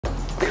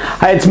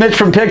Hi, it's Mitch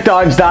from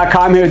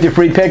Pickdawgz.com here with your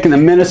free pick in the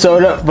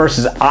Minnesota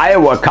versus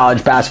Iowa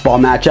college basketball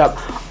matchup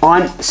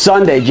on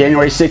Sunday,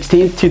 January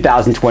 16th,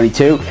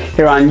 2022.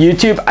 Here on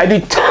YouTube, I do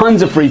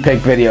tons of free pick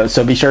videos,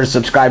 so be sure to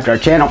subscribe to our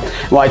channel.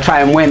 While I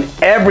try and win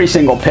every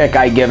single pick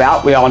I give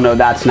out, we all know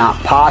that's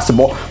not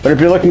possible. But if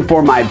you're looking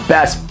for my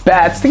best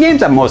bets, the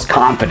games I'm most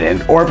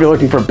confident, or if you're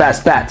looking for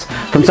best bets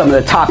from some of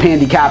the top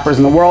handicappers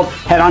in the world,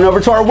 head on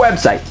over to our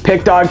website,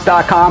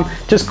 Pickdawgz.com.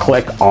 Just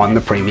click on the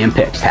Premium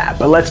Picks tab.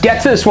 But let's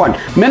get to this one.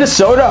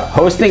 Minnesota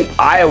hosting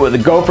Iowa. The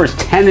Gophers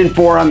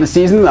 10-4 on the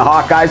season. The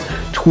Hawkeyes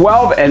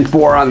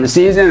 12-4 on the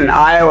season. And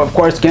Iowa, of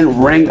course,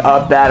 can ring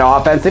up that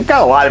offense. They've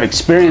got a lot of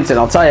experience, and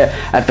I'll tell you,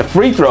 at the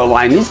free throw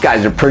line, these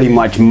guys are pretty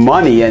much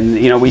money. And,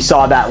 you know, we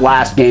saw that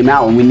last game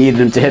out when we needed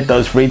them to hit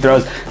those free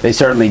throws. They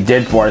certainly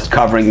did for us,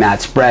 covering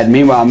that spread.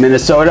 Meanwhile,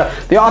 Minnesota,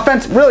 the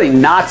offense really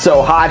not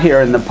so hot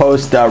here in the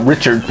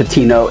post-Richard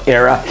Pitino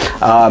era.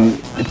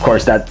 Of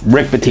course, that's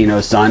Rick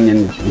Pitino's son,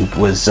 and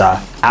was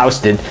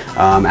ousted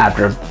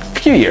after a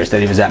few years that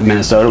he was at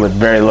Minnesota with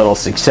very little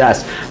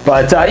success.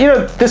 But you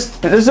know,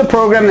 this is a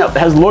program that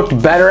has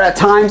looked better at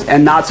times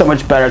and not so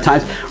much better at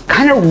times.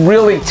 Kind of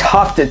really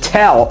tough to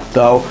tell,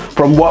 though,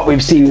 from what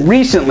we've seen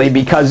recently,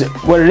 because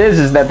what it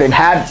is that they've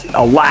had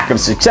a lack of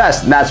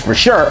success, and that's for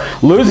sure,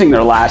 losing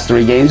their last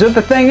 3 games. But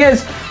the thing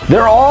is,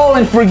 they're all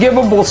in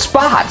forgivable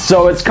spots.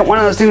 So it's one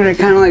of those things where you're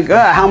kind of like,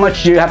 how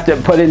much do you have to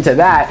put into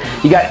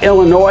that? You got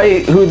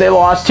Illinois, who they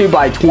lost to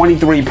by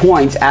 23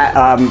 points.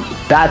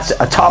 That's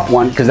a tough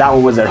one because that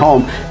one was at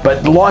home.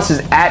 But the loss is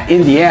at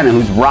Indiana,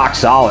 who's rock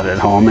solid at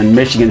home, and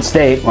Michigan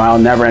State, well,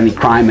 never any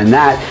crime in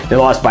that. They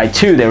lost by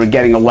 2. They were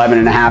getting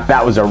 11.5.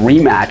 That was a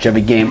rematch of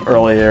a game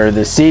earlier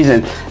this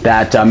season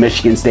that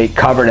Michigan State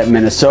covered at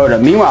Minnesota.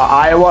 Meanwhile,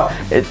 Iowa,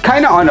 it's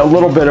kind of on a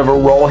little bit of a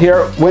roll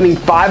here, winning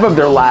 5 of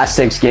their last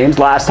 6 games.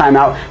 Last time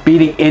out,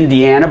 beating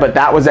Indiana, but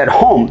that was at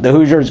home. The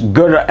Hoosiers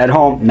good at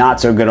home,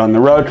 not so good on the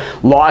road.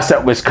 Loss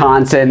at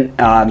Wisconsin,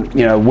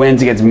 you know,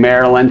 wins against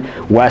Maryland,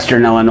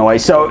 Western Illinois.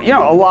 So, you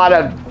know, a lot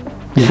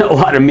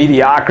of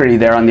mediocrity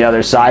there on the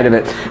other side of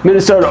it.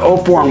 Minnesota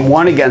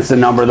 0-4-1 against the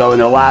number, though, in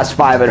their last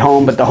 5 at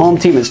home, but the home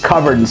team is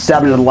covered in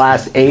 7 of the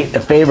last 8, the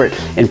favorite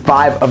in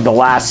 5 of the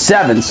last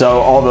 7, so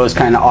all those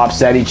kind of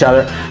offset each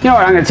other. You know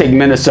what, I'm going to take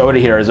Minnesota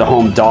here as a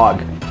home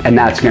dog, and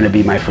that's going to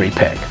be my free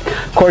pick.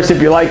 Of course, if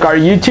you like our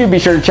YouTube, be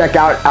sure to check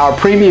out our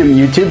premium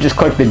YouTube. Just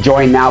click the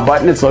Join Now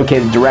button. It's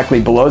located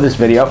directly below this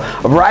video.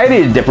 A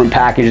variety of different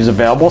packages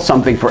available,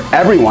 something for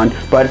everyone,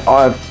 but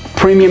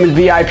premium and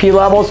VIP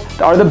levels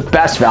are the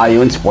best value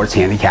in sports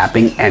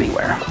handicapping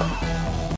anywhere.